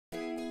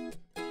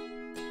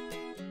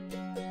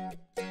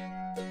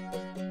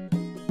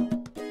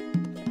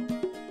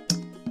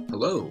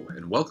Hello,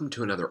 and welcome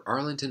to another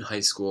Arlington High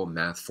School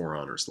Math 4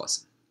 Honors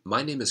lesson.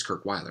 My name is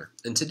Kirk Weiler,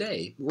 and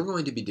today we're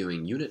going to be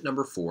doing Unit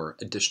Number 4,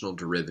 Additional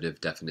Derivative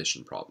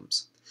Definition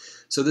Problems.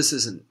 So this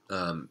isn't,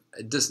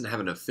 it doesn't have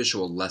an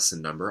official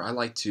lesson number. I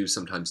like to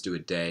sometimes do a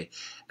day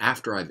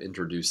after I've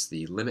introduced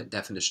the limit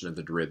definition of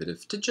the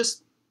derivative to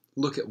just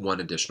look at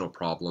one additional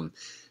problem,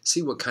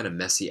 see what kind of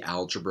messy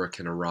algebra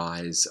can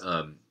arise,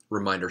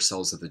 remind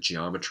ourselves of the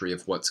geometry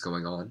of what's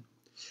going on.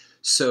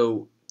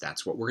 So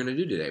that's what we're going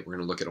to do today. We're going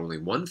to look at only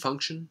one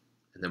function,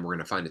 and then we're going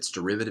to find its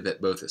derivative at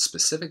both a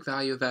specific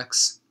value of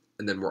x,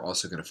 and then we're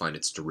also going to find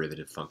its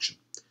derivative function.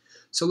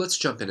 So let's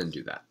jump in and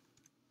do that.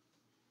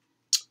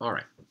 All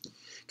right.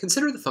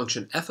 Consider the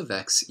function f of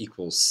x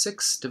equals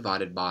 6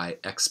 divided by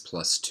x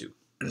plus 2.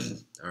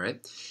 All right.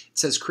 It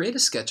says create a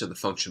sketch of the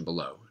function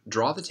below.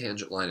 Draw the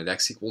tangent line at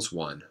x equals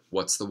 1.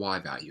 What's the y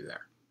value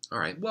there? All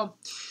right. Well,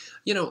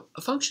 you know,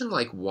 a function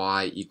like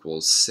y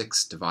equals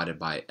 6 divided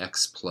by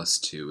x plus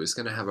 2 is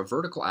going to have a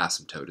vertical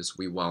asymptote, as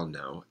we well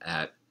know,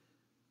 at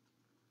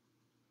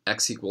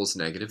x equals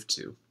negative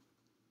 2.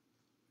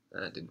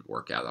 That didn't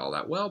work out all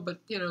that well, but,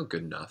 you know,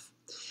 good enough.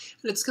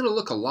 And it's going to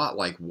look a lot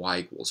like y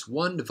equals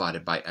 1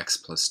 divided by x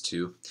plus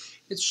 2.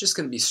 It's just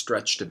going to be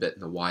stretched a bit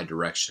in the y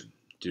direction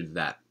due to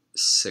that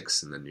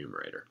 6 in the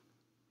numerator.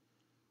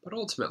 But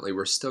ultimately,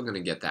 we're still going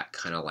to get that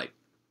kind of like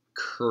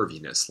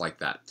curviness like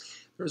that.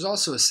 There's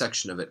also a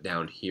section of it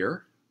down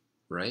here,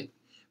 right?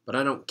 But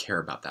I don't care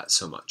about that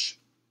so much.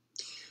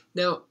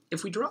 Now,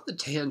 if we draw the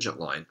tangent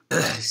line,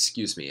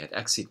 excuse me, at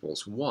x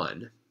equals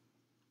 1,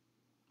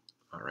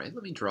 all right,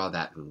 let me draw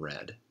that in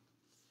red.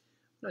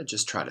 I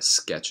just try to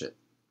sketch it.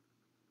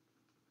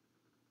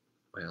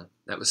 Well,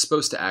 that was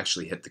supposed to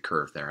actually hit the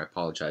curve there. I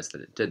apologize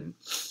that it didn't.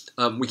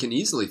 We can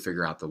easily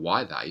figure out the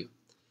y value.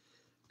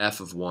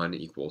 F of 1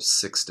 equals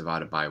 6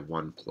 divided by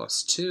 1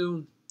 plus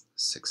 2.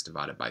 6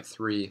 divided by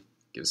 3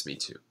 gives me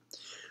 2.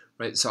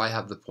 Right, so I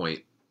have the point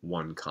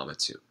 1 comma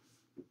 2.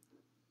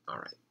 All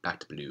right, back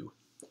to blue.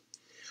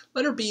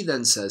 Letter B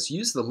then says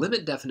use the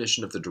limit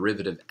definition of the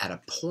derivative at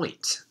a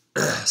point.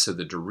 So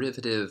the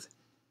derivative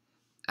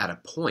at a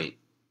point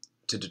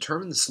to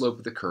determine the slope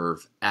of the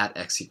curve at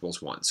x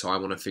equals 1. So I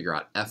want to figure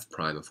out f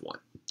prime of 1.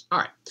 All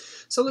right,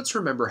 so let's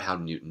remember how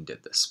Newton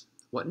did this.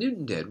 What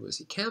Newton did was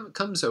he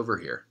comes over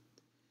here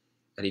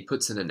and he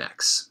puts in an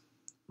x,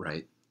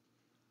 right?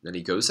 Then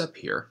he goes up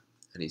here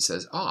and he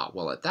says,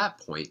 well, at that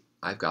point,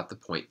 I've got the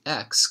point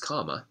x,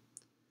 comma,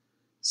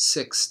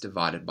 6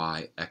 divided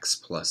by x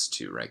plus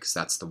 2, right? Because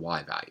that's the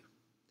y value.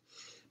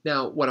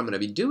 Now, what I'm going to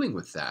be doing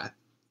with that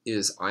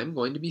is I'm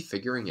going to be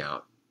figuring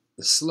out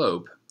the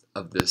slope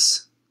of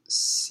this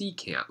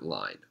secant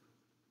line.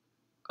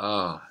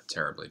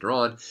 Terribly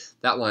drawn.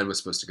 That line was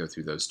supposed to go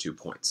through those 2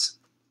 points.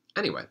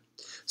 Anyway,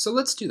 so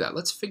let's do that.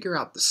 Let's figure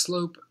out the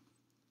slope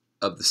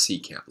of the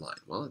secant line.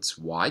 Well, it's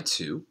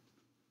y2,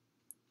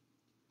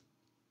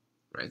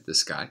 right?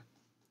 This guy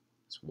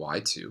is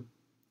y2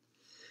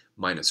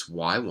 minus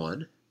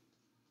y1,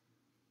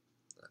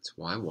 that's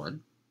y1,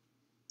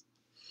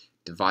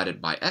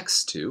 divided by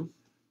x2,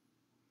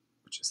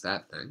 which is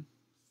that thing,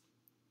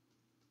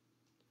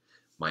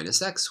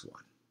 minus x1,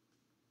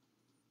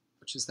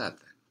 which is that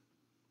thing.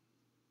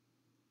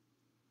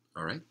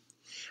 All right?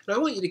 And I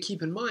want you to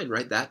keep in mind,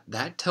 right,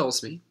 that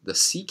tells me the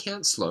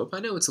secant slope. I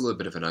know it's a little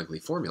bit of an ugly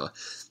formula,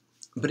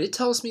 but it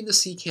tells me the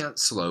secant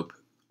slope,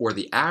 or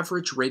the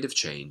average rate of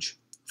change,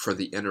 for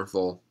the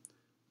interval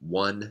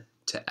 1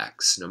 to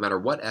x, no matter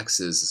what x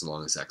is, as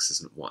long as x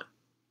isn't 1.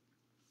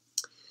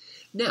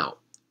 Now,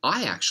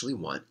 I actually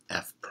want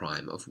f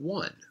prime of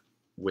 1,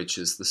 which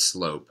is the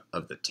slope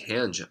of the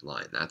tangent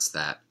line. That's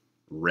that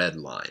red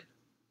line.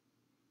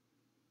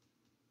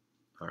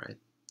 All right.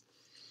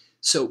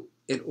 So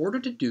in order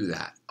to do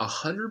that,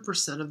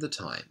 100% of the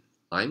time,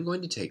 I'm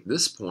going to take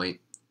this point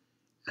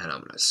and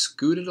I'm going to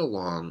scoot it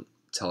along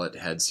till it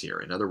heads here.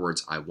 In other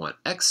words, I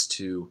want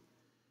x2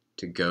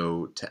 to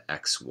go to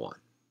x1.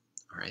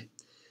 All right.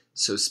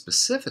 So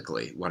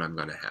specifically, what I'm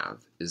going to have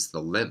is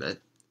the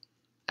limit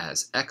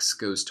as x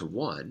goes to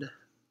 1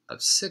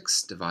 of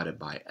 6 divided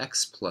by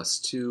x plus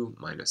 2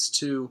 minus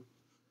 2,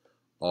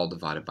 all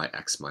divided by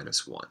x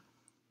minus 1.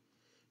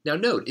 Now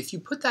note, if you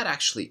put that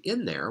actually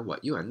in there,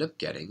 what you end up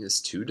getting is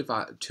 2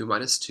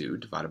 minus 2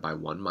 divided by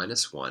 1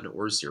 minus 1,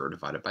 or 0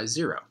 divided by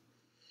 0.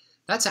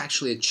 That's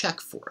actually a check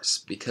for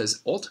us,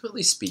 because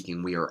ultimately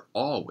speaking, we are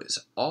always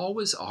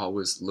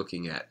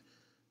looking at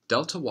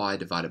delta y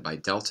divided by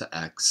delta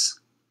x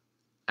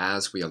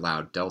as we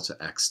allow delta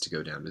x to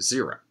go down to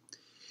 0.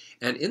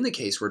 And in the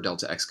case where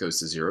delta x goes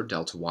to 0,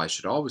 delta y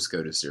should always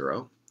go to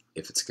 0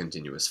 if it's a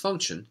continuous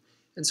function,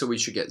 and so we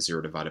should get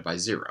 0 divided by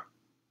 0.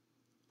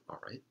 All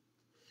right.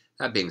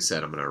 That being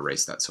said, I'm going to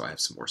erase that so I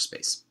have some more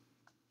space.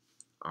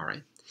 All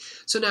right.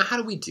 So now how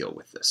do we deal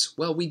with this?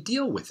 Well, we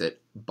deal with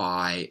it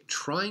by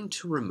trying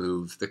to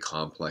remove the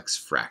complex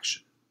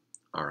fraction.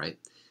 All right.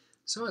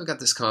 So I've got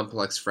this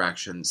complex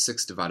fraction,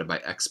 6 divided by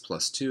x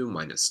plus 2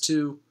 minus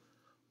 2,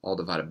 all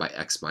divided by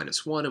x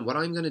minus 1. And what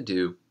I'm going to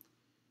do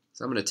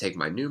is I'm going to take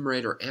my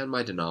numerator and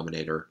my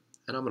denominator,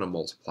 and I'm going to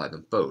multiply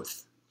them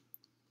both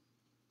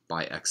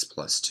by x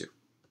plus 2.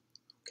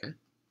 Okay?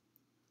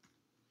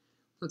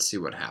 Let's see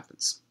what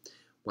happens.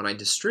 When I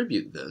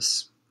distribute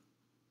this,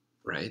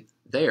 right,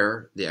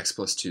 there the x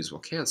plus 2's will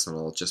cancel,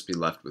 and I'll just be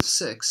left with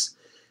 6.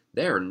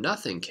 There,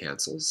 nothing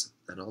cancels,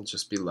 and I'll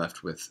just be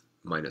left with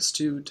minus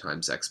 2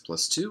 times x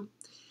plus 2,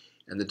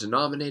 and the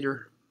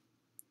denominator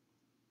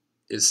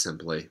is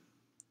simply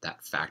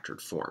that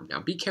factored form. Now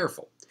be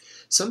careful.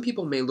 Some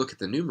people may look at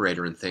the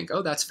numerator and think,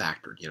 oh, that's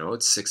factored. You know,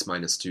 it's 6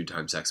 minus 2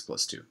 times x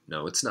plus 2.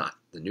 No, it's not.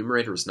 The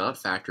numerator is not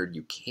factored.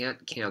 You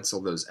can't cancel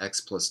those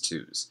x plus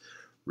 2's.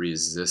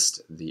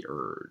 Resist the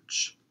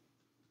urge.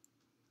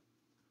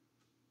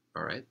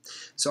 All right,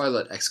 so I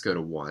let x go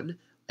to 1.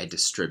 I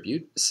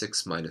distribute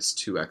 6 minus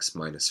 2x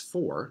minus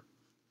 4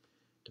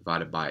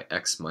 divided by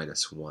x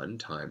minus 1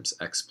 times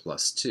x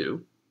plus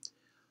 2.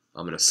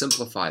 I'm going to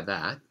simplify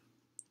that.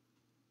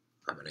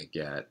 I'm going to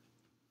get,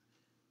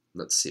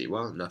 let's see,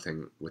 well,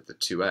 nothing with the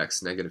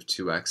 2x, negative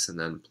 2x, and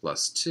then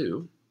plus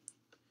 2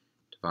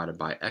 divided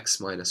by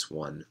x minus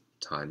 1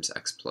 times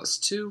x plus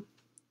 2.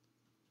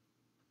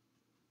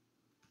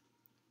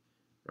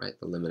 Right,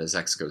 the limit as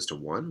x goes to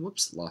 1.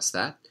 Whoops, lost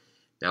that.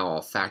 Now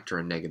I'll factor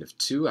a negative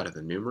 2 out of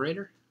the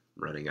numerator.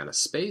 I'm running out of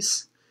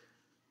space,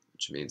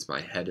 which means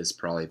my head has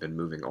probably been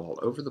moving all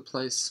over the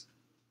place.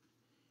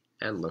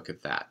 And look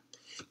at that.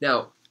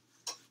 Now,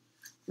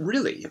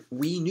 really,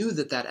 we knew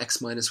that that x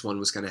minus 1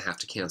 was going to have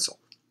to cancel.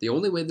 The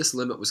only way this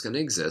limit was going to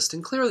exist,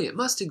 and clearly it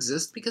must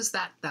exist because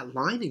that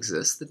line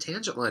exists, the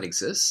tangent line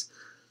exists.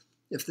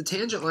 If the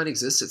tangent line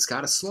exists, it's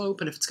got a slope,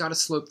 and if it's got a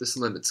slope, this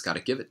limit's got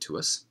to give it to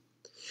us.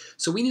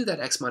 So we knew that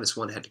x minus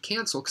 1 had to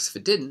cancel, because if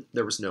it didn't,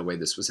 there was no way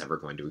this was ever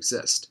going to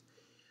exist.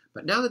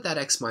 But now that that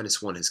x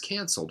minus 1 has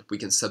canceled, we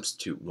can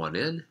substitute 1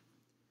 in.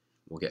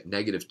 We'll get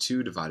negative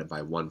 2 divided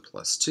by 1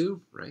 plus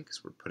 2, right,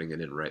 because we're putting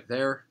it in right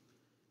there.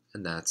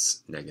 And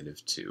that's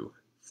negative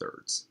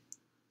 2/3.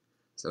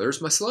 So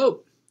there's my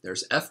slope.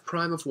 There's f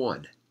prime of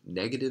 1,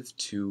 negative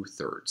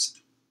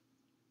 2/3.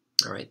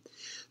 All right.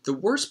 The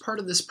worst part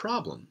of this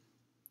problem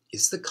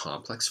is the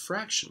complex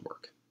fraction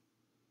work.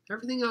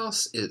 Everything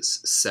else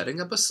is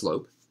setting up a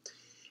slope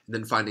and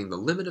then finding the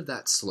limit of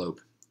that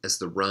slope as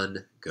the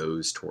run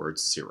goes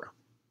towards 0.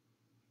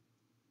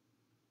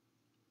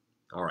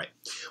 All right.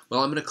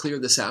 Well, I'm going to clear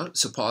this out,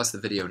 so pause the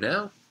video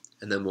now,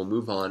 and then we'll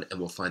move on and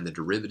we'll find the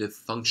derivative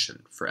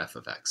function for f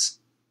of x.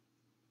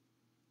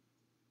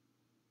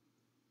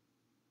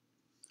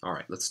 All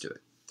right, let's do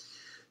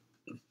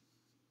it.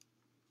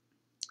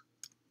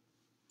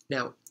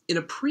 Now, in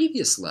a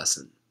previous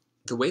lesson,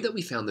 the way that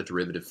we found the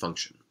derivative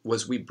function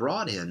was we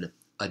brought in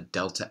a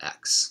delta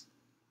x.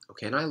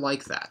 Okay, and I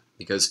like that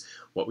because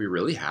what we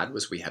really had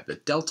was we had the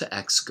delta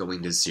x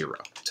going to 0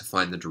 to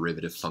find the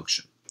derivative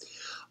function.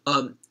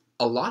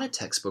 A lot of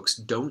textbooks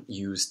don't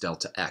use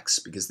delta x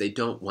because they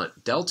don't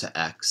want delta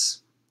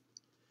x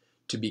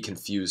to be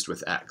confused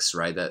with x,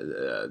 right?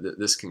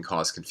 This can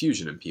cause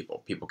confusion in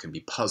people. People can be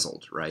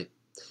puzzled, right?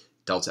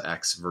 Delta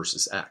x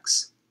versus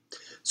x.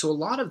 So a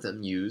lot of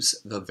them use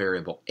the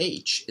variable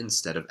h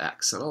instead of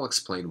x, and I'll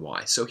explain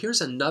why. So here's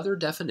another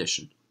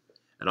definition,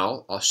 and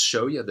I'll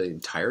show you the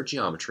entire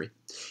geometry.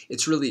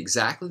 It's really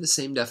exactly the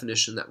same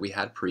definition that we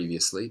had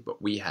previously,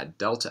 but we had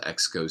delta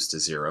x goes to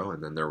 0,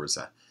 and then there was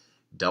a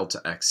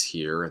delta x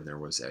here, and there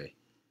was a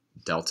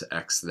delta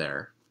x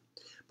there.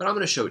 But I'm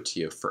going to show it to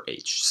you for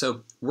h.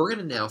 So we're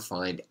going to now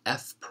find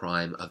f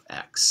prime of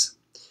x.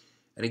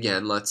 And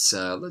again, let's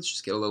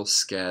just get a little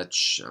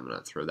sketch. I'm going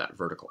to throw that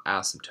vertical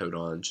asymptote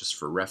on just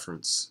for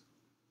reference.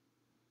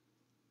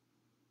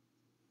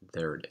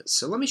 There it is.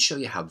 So let me show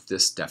you how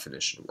this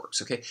definition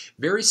works. Okay,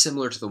 very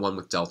similar to the one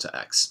with delta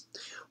x.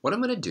 What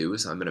I'm going to do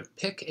is I'm going to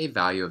pick a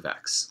value of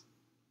x.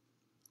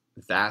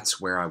 That's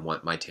where I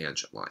want my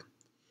tangent line.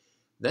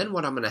 Then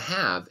what I'm going to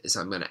have is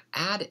I'm going to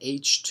add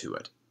h to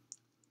it.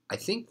 I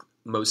think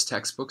most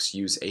textbooks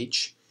use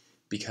h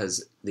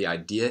because the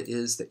idea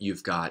is that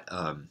you've got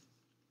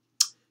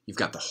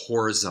the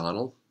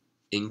horizontal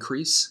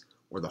increase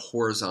or the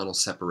horizontal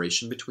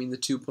separation between the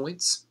 2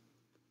 points.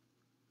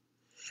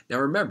 Now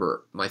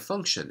remember, my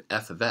function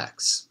f of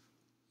x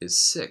is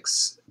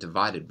 6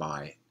 divided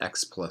by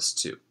x plus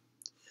 2.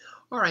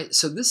 All right,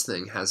 so this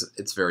thing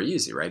it's very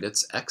easy, right?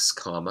 It's x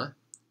comma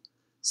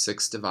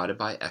 6 divided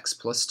by x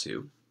plus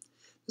 2.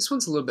 This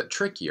one's a little bit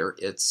trickier.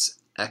 It's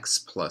x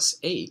plus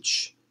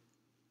h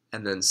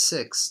and then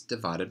 6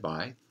 divided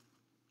by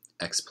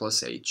x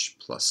plus h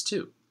plus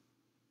 2.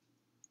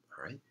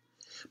 All right.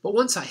 But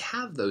once I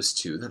have those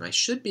two, then I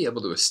should be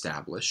able to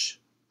establish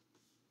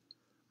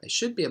the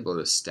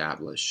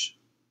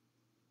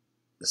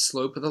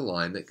slope of the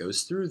line that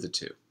goes through the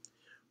two,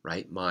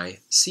 right? My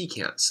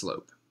secant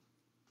slope.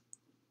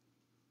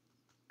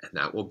 And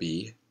that will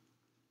be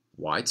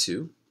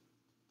y2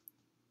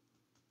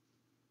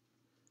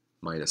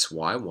 minus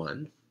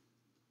y1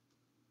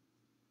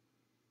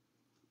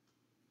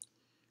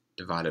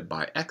 divided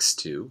by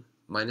x2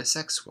 minus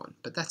x1.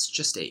 But that's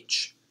just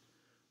h,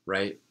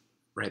 right?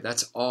 Right,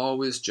 that's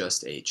always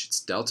just h.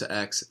 It's delta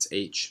x, it's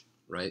h,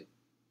 right?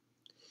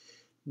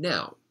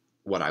 Now,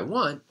 what I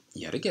want,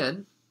 yet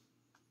again,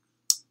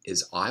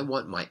 is I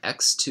want my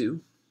x2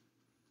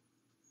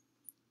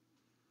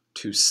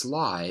 to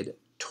slide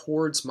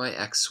towards my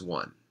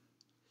x1.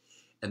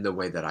 And the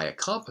way that I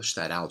accomplish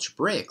that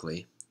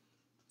algebraically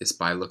is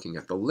by looking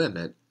at the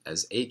limit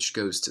as h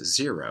goes to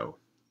 0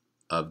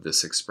 of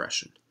this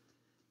expression.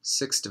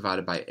 6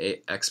 divided by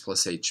x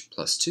plus h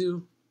plus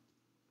 2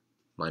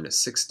 minus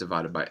 6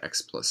 divided by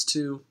x plus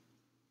 2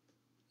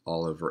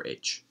 all over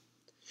h.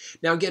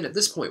 Now again, at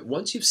this point,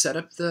 once you've set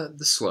up the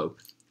slope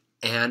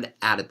and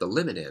added the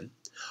limit in,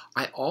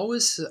 I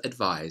always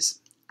advise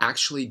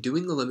actually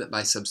doing the limit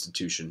by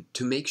substitution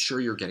to make sure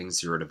you're getting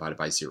 0 divided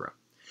by 0.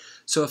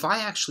 So if I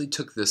actually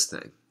took this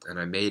thing and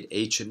I made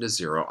h into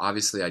 0,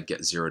 obviously I'd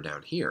get 0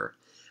 down here.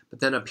 But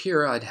then up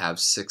here I'd have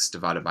 6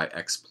 divided by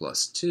x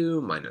plus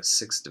 2 minus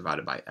 6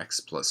 divided by x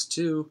plus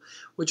 2,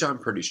 which I'm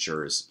pretty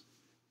sure is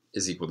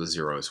equal to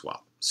 0 as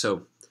well.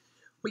 So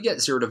we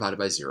get 0 divided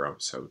by 0,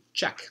 so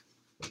check,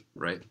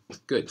 right?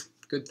 Good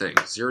thing.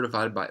 0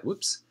 divided by,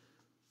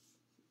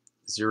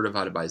 0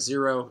 divided by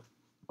 0,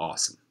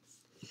 awesome.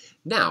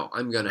 Now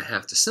I'm going to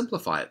have to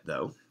simplify it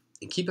though,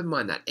 and keep in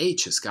mind that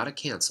h has got to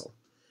cancel.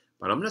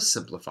 But I'm going to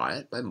simplify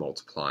it by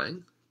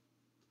multiplying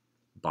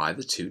by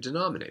the two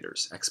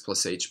denominators, x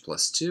plus h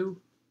plus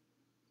 2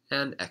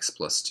 and x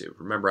plus 2.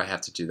 Remember, I have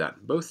to do that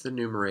in both the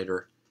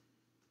numerator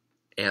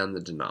and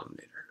the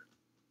denominator.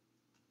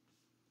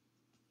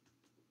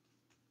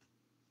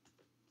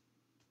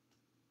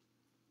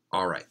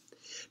 All right.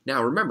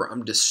 Now remember,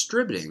 I'm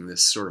distributing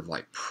this sort of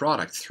like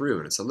product through,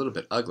 and it's a little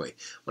bit ugly.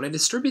 When I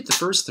distribute the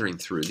first thing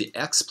through, the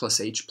x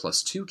plus h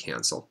plus 2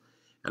 cancel,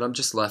 and I'm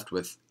just left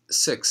with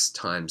 6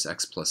 times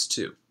x plus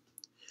 2.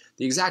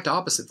 The exact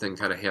opposite thing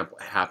kind of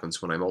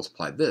happens when I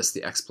multiply this.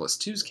 The x plus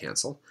 2's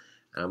cancel,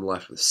 and I'm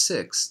left with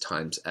 6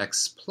 times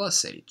x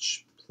plus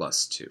h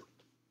plus 2.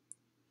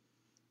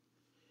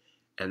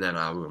 And then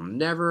I will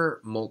never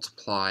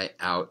multiply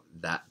out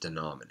that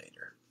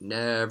denominator.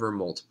 Never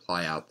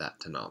multiply out that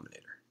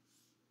denominator.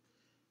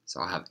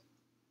 So I'll have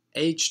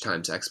h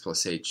times x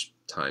plus h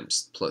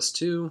times plus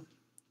 2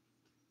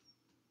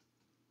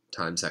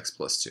 times x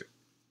plus 2.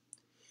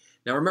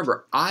 Now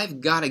remember,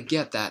 I've got to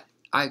get that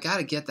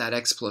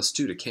x plus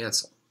 2 to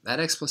cancel. That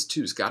x plus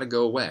 2's got to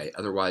go away,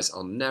 otherwise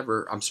I'll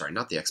never, I'm sorry,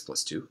 not the x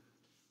plus 2,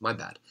 my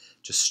bad.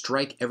 Just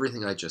strike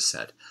everything I just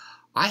said.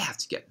 I have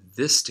to get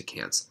this to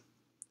cancel.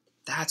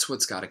 That's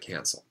what's got to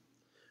cancel,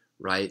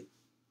 right?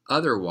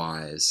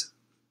 Otherwise,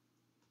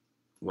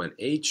 when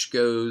h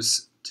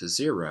goes to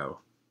 0,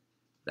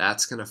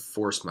 that's going to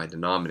force my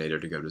denominator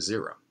to go to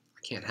 0.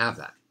 I can't have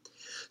that.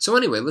 So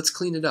anyway, let's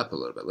clean it up a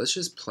little bit. Let's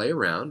just play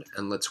around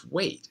and let's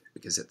wait,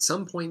 because at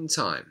some point in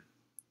time,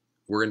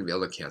 we're going to be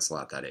able to cancel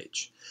out that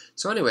h.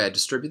 So anyway, I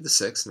distribute the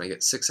 6 and I get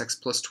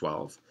 6x plus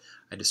 12.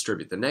 I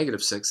distribute the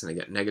negative 6 and I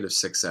get negative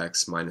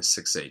 6x minus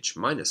 6h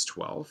minus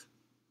 12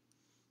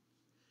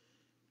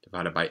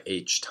 divided by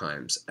h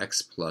times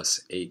x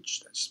plus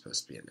h, that's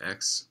supposed to be an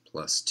x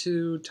plus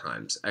 2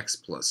 times x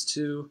plus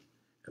 2,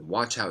 and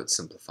watch how it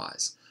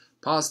simplifies.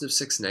 Positive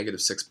 6,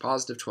 negative 6,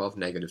 positive 12,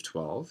 negative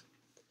 12.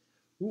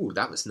 Ooh,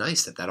 that was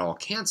nice that all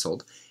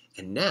canceled.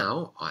 And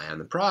now, eye on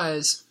the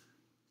prize,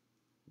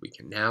 we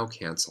can now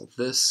cancel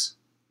this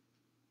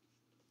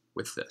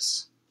with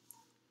this.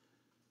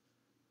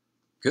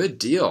 Good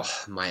deal.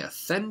 My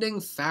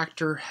offending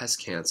factor has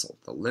canceled.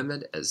 The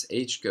limit as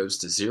h goes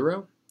to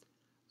 0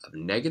 of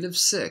negative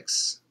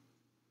 6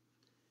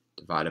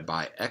 divided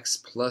by x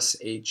plus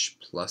h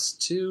plus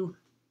 2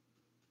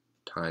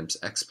 times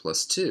x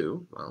plus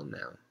 2. Well,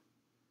 now,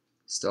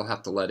 still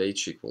have to let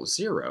h equal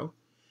 0.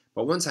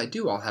 But once I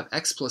do, I'll have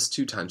x plus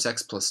 2 times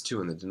x plus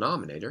 2 in the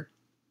denominator.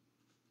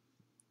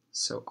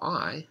 So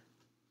I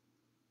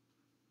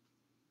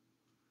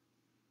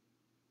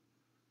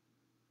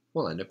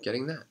will end up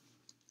getting that.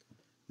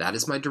 That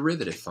is my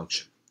derivative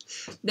function.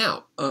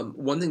 Now,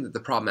 one thing that the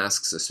problem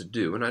asks us to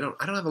do, and I don't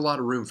have a lot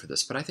of room for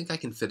this, but I think I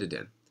can fit it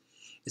in,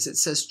 is it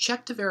says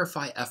check to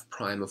verify f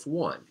prime of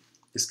 1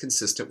 is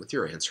consistent with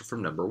your answer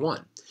from number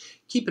 1.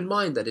 Keep in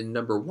mind that in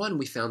number 1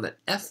 we found that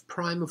f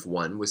prime of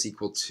 1 was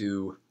equal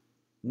to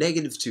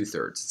negative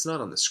 2/3. It's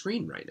not on the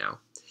screen right now,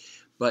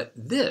 but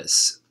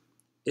this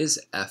is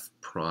f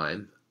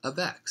prime of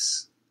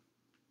x.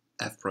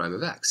 F prime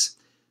of x.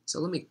 So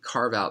let me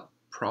carve out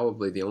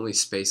probably the only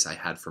space I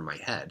had for my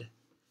head.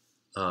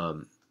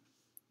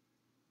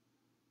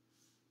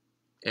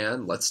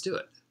 And let's do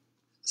it.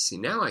 See,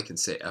 now I can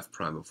say f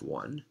prime of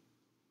 1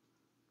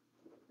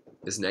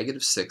 is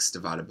negative 6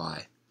 divided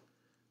by,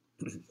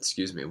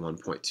 excuse me,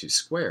 1.2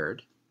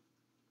 squared,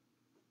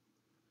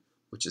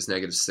 which is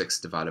negative 6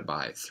 divided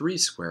by 3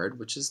 squared,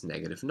 which is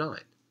negative 9.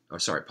 Oh,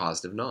 sorry,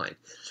 positive 9.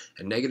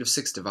 And negative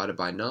 6 divided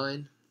by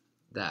 9,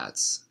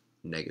 that's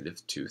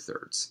negative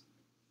 2/3,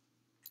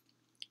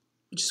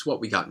 which is what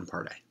we got in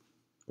part A,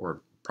 or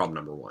problem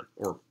number 1,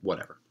 or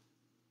whatever.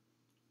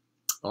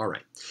 All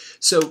right,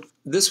 so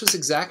this was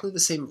exactly the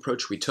same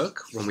approach we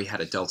took when we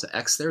had a delta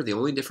x there. The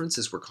only difference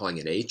is we're calling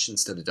it h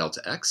instead of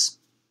delta x.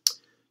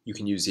 You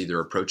can use either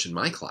approach in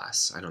my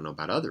class. I don't know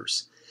about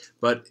others.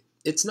 But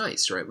it's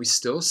nice, right? We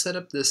still set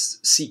up this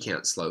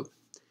secant slope.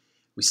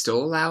 We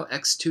still allow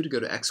x2 to go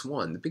to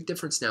x1. The big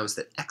difference now is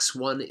that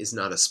x1 is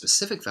not a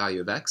specific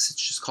value of x,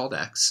 it's just called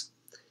x.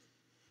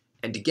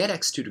 And to get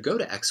x2 to go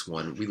to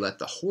x1, we let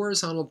the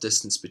horizontal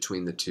distance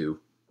between the two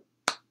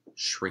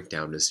shrink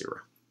down to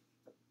 0.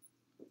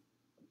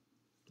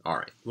 All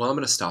right, well, I'm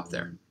going to stop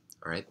there.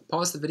 All right,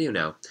 pause the video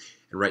now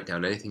and write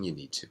down anything you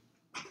need to.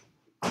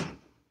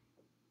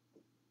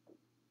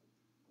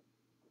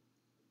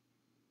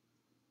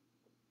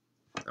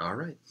 All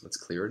right, let's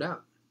clear it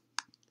out.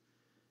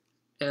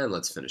 And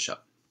let's finish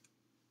up.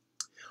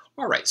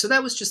 All right, so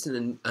that was just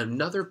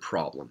another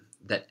problem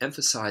that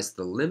emphasized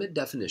the limit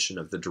definition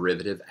of the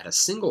derivative at a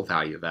single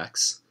value of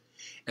x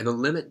and the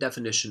limit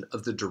definition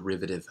of the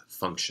derivative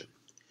function.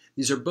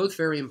 These are both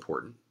very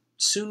important.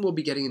 Soon we'll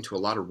be getting into a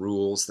lot of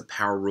rules, the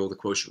power rule, the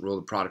quotient rule,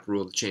 the product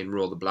rule, the chain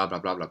rule, the blah, blah,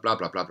 blah, blah, blah,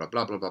 blah, blah, blah,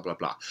 blah, blah, blah, blah,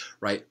 blah,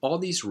 right? All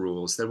these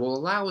rules that will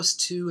allow us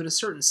to, in a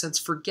certain sense,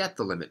 forget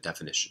the limit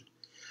definition.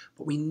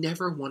 But we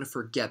never want to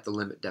forget the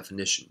limit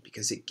definition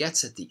because it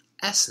gets at the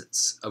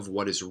essence of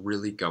what is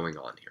really going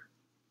on here.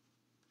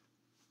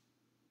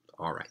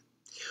 All right.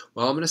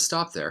 Well, I'm going to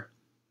stop there.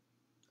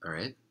 All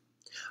right.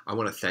 I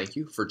want to thank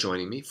you for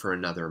joining me for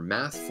another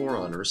Math 4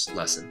 Honors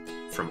lesson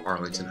from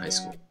Arlington High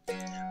School.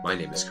 My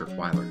name is Kirk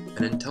Weiler,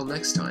 and until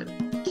next time,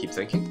 keep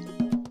thinking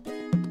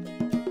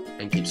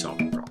and keep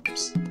solving.